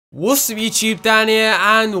What's up YouTube, Dan here,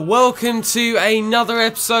 and welcome to another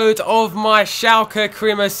episode of my Schalke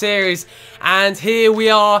Cremo series. And here we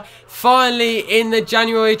are, finally in the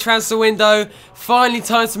January transfer window. Finally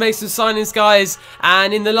time to make some signings, guys.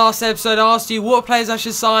 And in the last episode I asked you what players I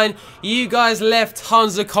should sign. You guys left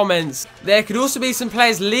tons of comments. There could also be some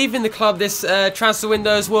players leaving the club this transfer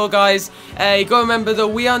window as well, guys. You got to remember that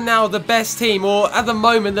we are now the best team, or at the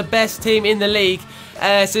moment the best team in the league.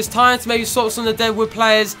 So it's time to maybe swap some of the deadwood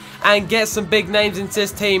players and get some big names into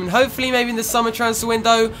this team. And hopefully maybe in the summer transfer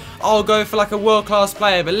window I'll go for like a world-class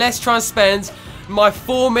player. But let's try and spend my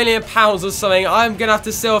 £4 million or something. I'm going to have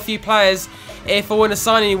to sell a few players if I want to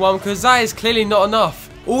sign anyone, because that is clearly not enough.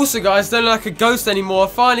 Also, guys, don't look like a ghost anymore. I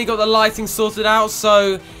finally got the lighting sorted out,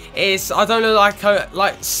 so I don't look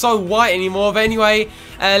like so white anymore. But anyway,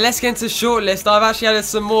 let's get into the shortlist. I've actually added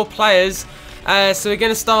some more players. So we're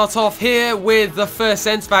going to start off here with the first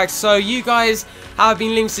centre-back. So you guys have been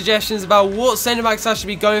leaving suggestions about what centre-backs I should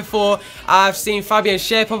be going for. I've seen Fabian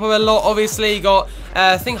Schär pop up a lot. Obviously, you got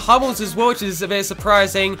I think Hummels as well, which is a bit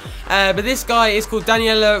surprising. But this guy is called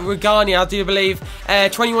Daniele Rugani, I do believe.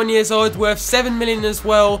 21 years old, worth 7 million as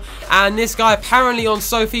well. And this guy apparently on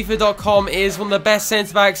SoFIFA.com is one of the best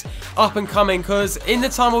centre-backs up and coming. Because in the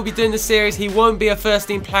time we'll be doing the series, he won't be a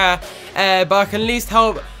first-team player. But I can at least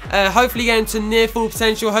help hopefully get him to near full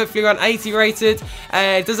potential, hopefully around 80 rated.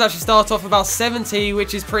 It does actually start off about 70,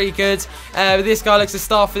 which is pretty good. But this guy looks to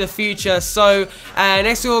start for the future. So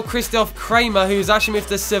next to all, Christoph Kramer, who's actually moved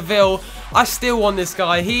to Seville. I still want this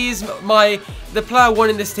guy. He's the player I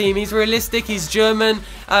want in this team. He's realistic, he's German.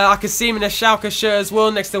 I could see him in a Schalke shirt as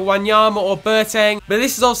well, next to Wanyama or Boateng. But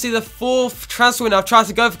this is obviously the fourth transfer window I've tried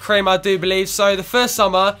to go for Kramer, I do believe. So the first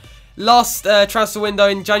summer, last transfer window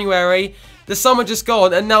in January, the summer just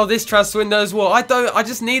gone, and now this transfer window as well. I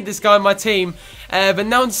just need this guy in my team. But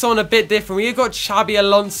now it's someone a bit different. We've got Xabi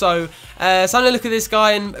Alonso. So I'm going to look at this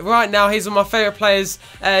guy, and right now he's one of my favourite players.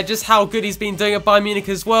 Just how good he's been doing at Bayern Munich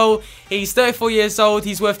as well. He's 34 years old.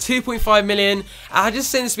 He's worth 2.5 million. I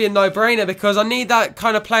just think this would be a no-brainer, because I need that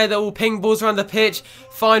kind of player that will ping balls around the pitch,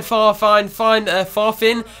 find Farfan,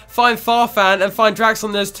 and find Drax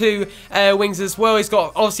on those two wings as well. He's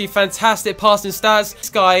got obviously fantastic passing stats. This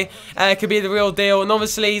guy could be the real deal, and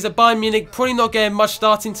obviously he's at Bayern Munich, probably not getting much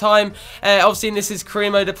starting time. Obviously in this is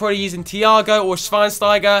Cremo, they're probably using Thiago or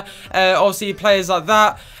Schweinsteiger, obviously players like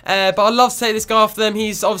that. But I'd love to take this guy off them.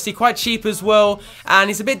 He's obviously quite cheap as well, and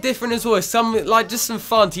he's a bit different as well. It's just some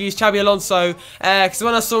fun to use Xabi Alonso, because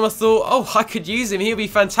when I saw him I thought, oh, I could use him. He'll be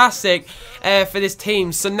fantastic for this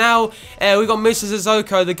team. So now we've got Musa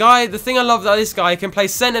Sissoko. The thing I love about this guy, he can play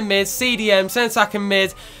centre mid, CDM, centre attack and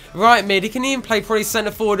mid, right mid. He can even play probably centre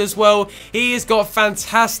forward as well. He has got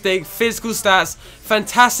fantastic physical stats,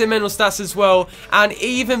 fantastic mental stats as well, and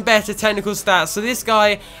even better technical stats. So this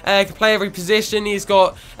guy can play every position. He's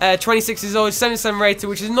got 26 years old, 77 rated,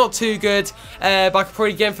 which is not too good, but I could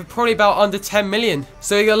probably get him for probably about under 10 million.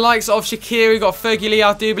 So we got likes of Shaqiri, we got Fergie,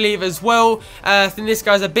 I do believe as well. I think this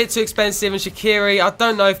guy's a bit too expensive, and Shaqiri, I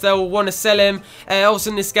don't know if they'll want to sell him. Also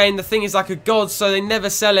in this game, the thing is like a god, so they never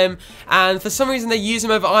sell him, and for some reason they use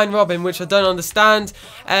him over Iron Robin, which I don't understand.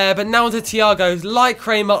 But now onto Thiago. Like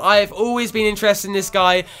Kramer, I've always been interested in this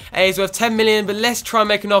guy. He's worth 10 million, but let's try and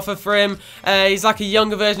make an offer for him. He's like a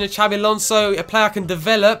younger version of Xabi Alonso, a player I can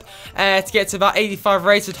develop to get to about 85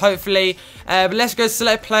 rated, hopefully. But let's go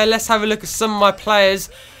select player. Let's have a look at some of my players.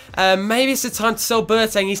 Maybe it's the time to sell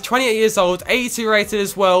Boateng. He's 28 years old, 82 rated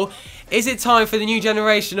as well. Is it time for the new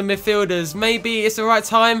generation of midfielders? Maybe it's the right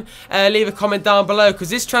time? Leave a comment down below, because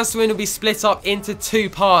this transfer window will be split up into two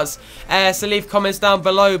parts. So leave comments down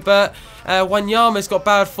below. But Wanyama's got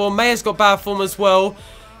bad form. Mayer's got bad form as well.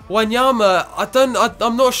 Wanyama,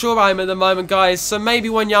 I'm not sure about him at the moment, guys. So maybe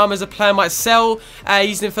Wanyama as a player might sell.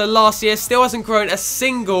 Using him for last year. Still hasn't grown a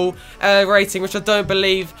single rating, which I don't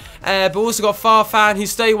believe. But also got Farfan,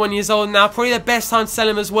 who's 31 years old now. Probably the best time to sell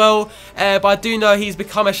him as well. But I do know he's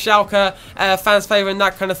become a Schalke fan's favourite and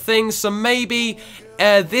that kind of thing. So maybe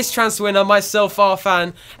this transfer window I might sell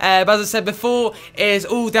Farfan. But as I said before, it is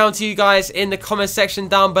all down to you guys in the comment section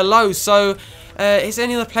down below. So is there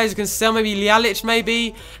any other players who can sell? Maybe Lialic,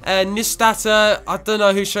 maybe Nistata. I don't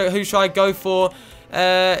know who should I go for.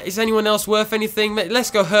 Is anyone else worth anything?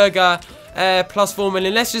 Let's go Herger. plus 4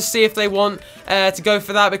 million. Let's just see if they want to go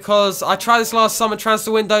for that, because I tried this last summer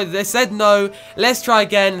transfer window. They said no. Let's try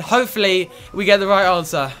again. Hopefully we get the right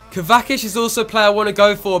answer. Kovacic is also a player I want to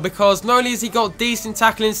go for, because not only has he got decent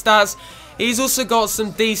tackling stats, he's also got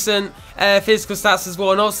some decent physical stats as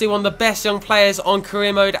well, and obviously one of the best young players on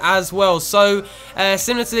career mode as well. So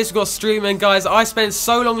similar to this, we've got Streetman, guys. I spent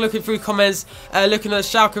so long looking through comments, looking at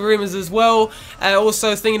Schalke rumours as well,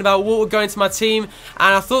 also thinking about what would go into my team,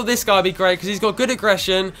 and I thought this guy would be great because he's got good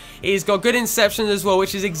aggression, he's got good interceptions as well,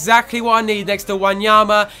 which is exactly what I need next to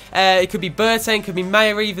Wanyama. It could be Boateng, could be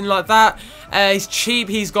Mayer, even like that. He's cheap,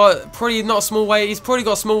 he's got probably not small wage, he's probably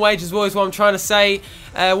got small wage as well, is what I'm trying to say.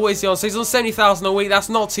 What is he on? So he's on 70,000 a week, that's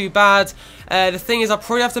not too bad. The thing is, I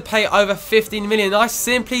probably have to pay over 15 million. I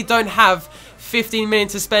simply don't have 15 million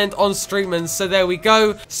to spend on Streetman, so there we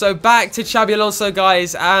go. So back to Xabi Alonso,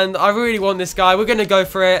 guys, and I really want this guy. We're going to go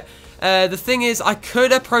for it. The thing is, I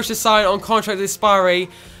could approach the sign on contract expiry,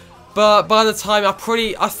 but by the time I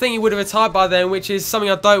think he would have retired by then, which is something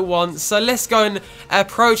I don't want. So let's go and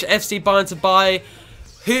approach FC Bayern to buy.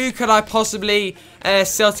 Who could I possibly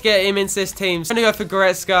sell to get him into this team? So I'm going to go for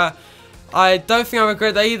Goretzka. I don't think I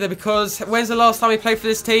regret that either, because when's the last time he played for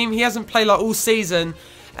this team? He hasn't played like all season.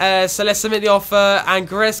 So let's submit the offer, and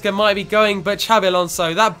Goretzka might be going, but Xabi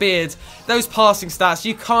Alonso, that beard, those passing stats,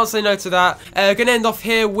 you can't say no to that. Going to end off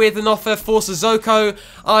here with an offer for Sissoko.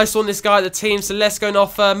 I just want this guy at the team, so let's go and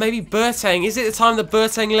offer maybe Boateng. Is it the time that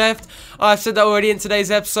Boateng left? I've said that already in today's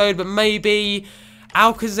episode, but maybe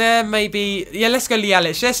Alcacer, maybe, yeah, let's go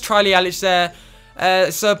Lialic. Let's try Lialic there.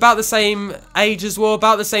 So about the same age as well,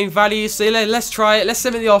 about the same value. So let's try it. Let's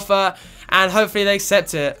submit the offer, and hopefully they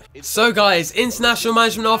accept it. So guys, international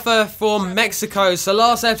management offer for Mexico. So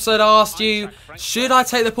last episode I asked you, should I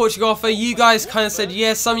take the Portugal offer? You guys kind of said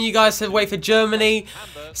yes. Some of you guys said wait for Germany.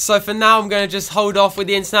 So for now I'm going to just hold off with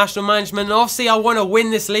the international management. And obviously I want to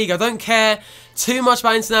win this league. I don't care too much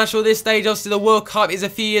about international at this stage. Obviously the World Cup is a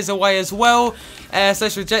few years away as well. So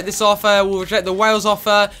let's reject this offer. We'll reject the Wales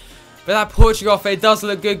offer. But that Portugal offer, it does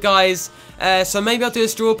look good, guys. So maybe I'll do a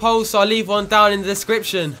straw poll, so I'll leave one down in the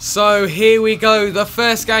description. So here we go, the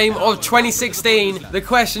first game of 2016. The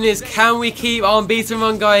question is, can we keep our unbeaten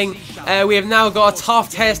run going? We have now got a tough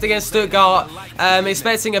test against Stuttgart.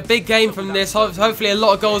 Expecting a big game from this, hopefully a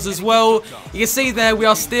lot of goals as well. You can see there we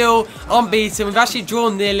are still unbeaten. We've actually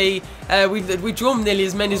drawn nearly, we've drawn nearly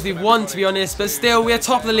as many as we've won, to be honest. But still, we are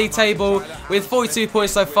top of the league table with 42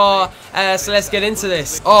 points so far. So let's get into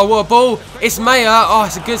this. Oh, what a ball. It's Mayer. Oh,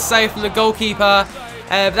 it's a good save from the goalkeeper.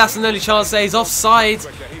 But that's an early chance there. He's offside.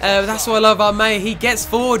 That's what I love about Mayer. He gets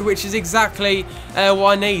forward, which is exactly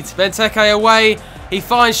what I need. Benteke away. He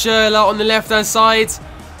finds Schürrle on the left-hand side.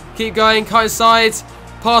 Keep going, cut inside.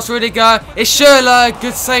 Pass Rudiger. It's Schürrle.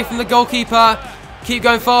 Good save from the goalkeeper. Keep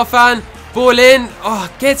going, Farfan. Ball in. Oh,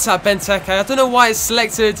 gets that Benteke. I don't know why it's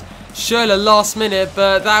selected Schürrle last minute,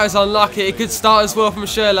 but that was unlucky. A good start as well from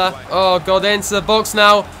Schürrle. Oh, God, into the box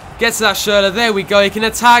now. Gets to that Schürrle. There we go. He can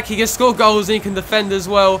attack. He can score goals and he can defend as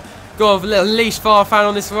well. Go on, a little leash Farfan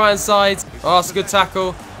on this right-hand side. Oh, that's a good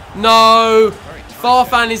tackle. No.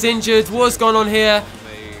 Farfan is injured. What's gone on here?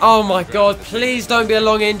 Oh my God, please don't be a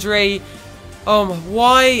long injury.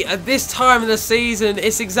 Why at this time of the season?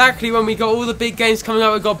 It's exactly when we got all the big games coming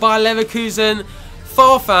up. We've got Bayer Leverkusen.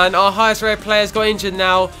 Farfan, our highest rated player, has got injured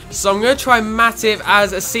now. So I'm going to try Matip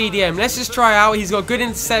as a CDM. Let's just try out. He's got good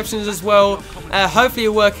interceptions as well. Hopefully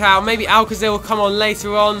it'll work out. Maybe Alcacer will come on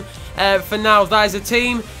later on. For now, that is a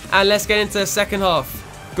team. And let's get into the second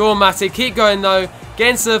half. Go on, Matip. Keep going though. Get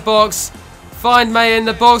into the box. Find Mayer in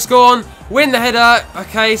the box. Go on. Win the header.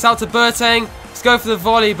 Okay, it's out to Boateng. Let's go for the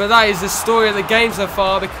volley, but that is the story of the game so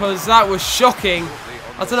far, because that was shocking.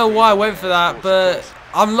 I don't know why I went for that, but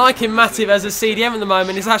I'm liking Matip as a CDM at the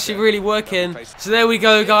moment. It's actually really working. So there we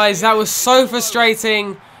go, guys. That was so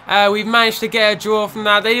frustrating. We've managed to get a draw from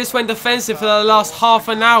that. They just went defensive for the last half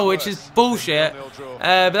an hour, which is bullshit.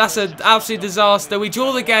 But that's an absolute disaster. We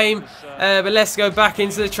draw the game, but let's go back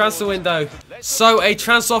into the transfer window. So a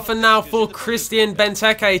transfer offer now for Christian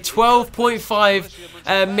Benteke,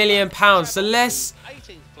 £12.5 million. So let's,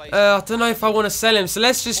 I don't know if I want to sell him. So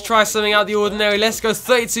let's just try something out of the ordinary. Let's go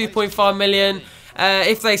 32.5 million.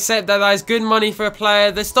 If they accept that, that is good money for a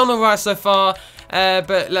player. They've done alright so far.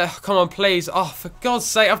 But look, come on, please. Oh, for God's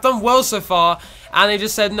sake, I've done well so far. And they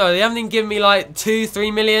just said no. They haven't even given me like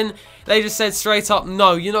 2-3 million. They just said straight up,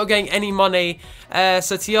 no, you're not getting any money.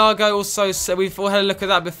 So Thiago also, so we've all had a look at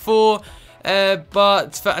that before.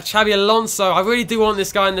 But for Xabi Alonso, I really do want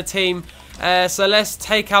this guy in the team. So let's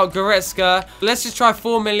take out Goretzka. Let's just try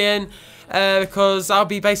 4 million. Because that'll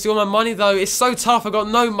be basically all my money though. It's so tough. I've got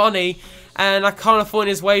no money. and I can't afford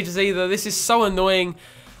his wages either. This is so annoying.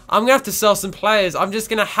 I'm going to have to sell some players. I'm just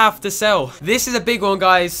going to have to sell. This is a big one,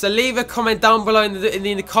 guys. So leave a comment down below in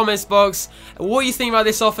the comments box. What you think about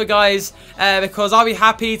this offer, guys? Because I'll be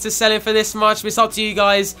happy to sell him for this much. But it's up to you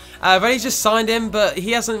guys. I've only just signed him, but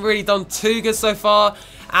he hasn't really done too good so far.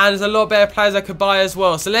 And there's a lot better players I could buy as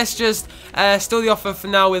well. So let's just steal the offer for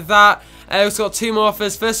now with that. We've also got 2 more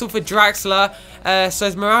offers. First of all for Draxler. So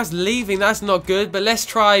as Morales leaving, that's not good. But let's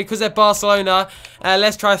try, because they're Barcelona,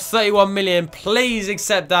 let's try 31 million. Please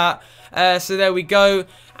accept that. So there we go.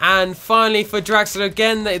 And finally for Draxler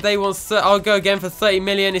again, they want. I'll go again for 30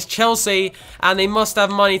 million. It's Chelsea, and they must have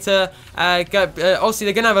money to go. Obviously,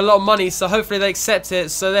 they're gonna have a lot of money, so hopefully they accept it.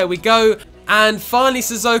 So there we go. And finally,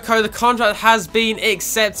 Sissoko, the contract has been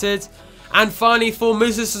accepted. And finally, for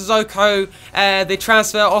Musa Sissoko, the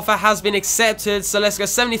transfer offer has been accepted. So let's go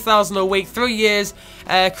 70,000 a week, 3 years,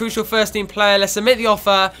 crucial first team player. Let's submit the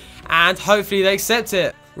offer, and hopefully they accept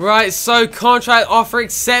it. Right, so contract offer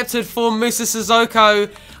accepted for Musa Sissoko.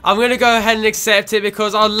 I'm going to go ahead and accept it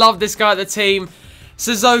because I love this guy at the team.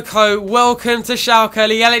 Sissoko, welcome to Schalke.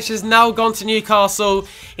 Jelic has now gone to Newcastle.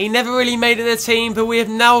 He never really made it the team, but we have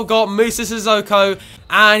now got Musa Sissoko.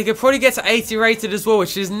 And he could probably get to 80 rated as well,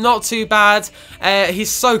 which is not too bad. He's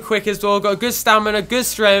so quick as well. Got good stamina, good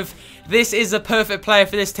strength. This is a perfect player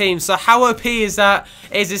for this team. So how OP is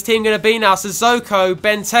this team going to be now? Sissoko,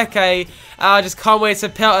 Benteke. I just can't wait to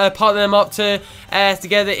partner them up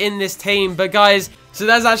together in this team. But guys, so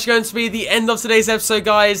that's actually going to be the end of today's episode,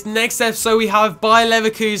 guys. Next episode, we have Bayer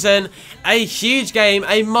Leverkusen. A huge game,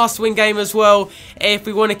 a must-win game as well, if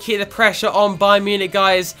we want to keep the pressure on Bayern Munich,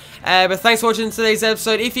 guys. But thanks for watching today's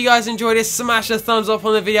episode. If you guys enjoyed it, smash a thumbs up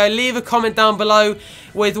on the video. Leave a comment down below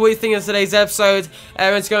with what you think of today's episode.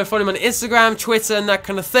 And to go and follow him on Instagram, Twitter, and that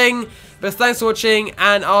kind of thing. But thanks for watching,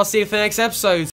 and I'll see you for the next episode.